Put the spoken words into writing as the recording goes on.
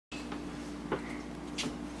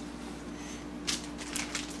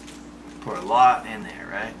Pour a lot in there,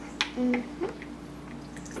 right? Mm-hmm.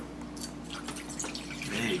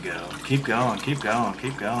 There you go. Keep going, keep going,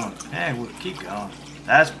 keep going. Hey, we'll keep going.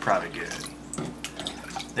 That's probably good.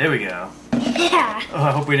 There we go. Yeah. Oh,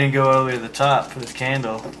 I hope we didn't go all the way to the top for this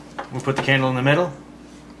candle. We'll put the candle in the middle?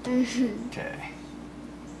 Mm-hmm. Okay.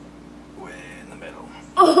 Way in the middle.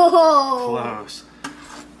 Oh! Close.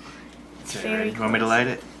 It's Okay, very you want me to light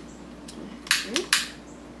it? Mm-hmm.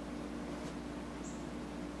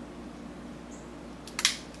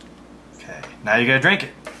 Okay, now you gotta drink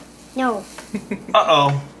it. No.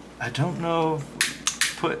 Uh-oh. I don't know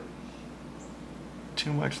if we put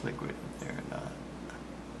too much liquid in there or not.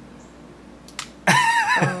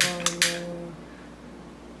 Oh,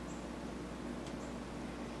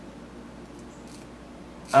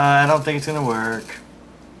 no. I don't think it's gonna work.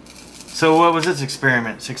 So what was this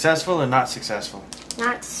experiment? Successful or not successful?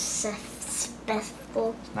 Not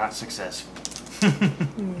successful. Not successful.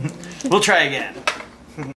 We'll try again.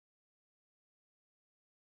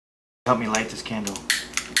 Help me light this candle.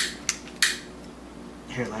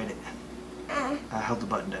 Here, light it. I held the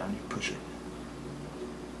button down. You push it.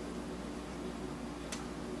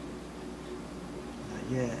 Not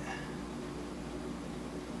yet.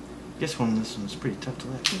 This one's pretty tough to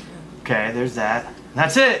light. Okay, there's that.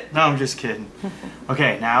 That's it! No, I'm just kidding.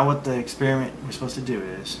 Okay, now what the experiment we're supposed to do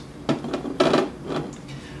is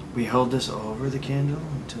we hold this over the candle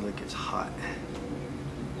until it gets hot.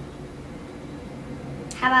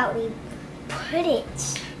 How about we put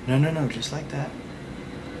it? No, just like that.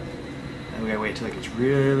 And we gotta wait till it gets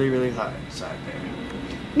really, really hot inside there.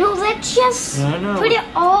 No, let's just No. put it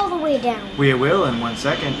all the way down. We will in 1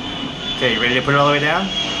 second. Okay, you ready to put it all the way down?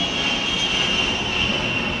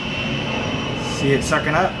 See it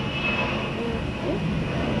sucking up?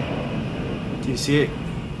 Do you see it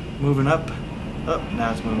moving up? Oh,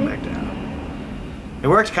 now it's moving back down. It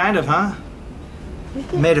worked kind of, huh?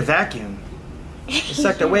 It made a vacuum. It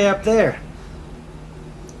sucked it way up there.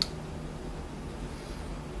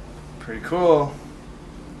 Pretty cool.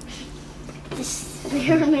 This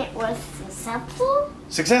experiment was successful?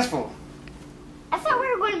 Successful. I thought we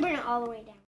were going to bring it all the way down.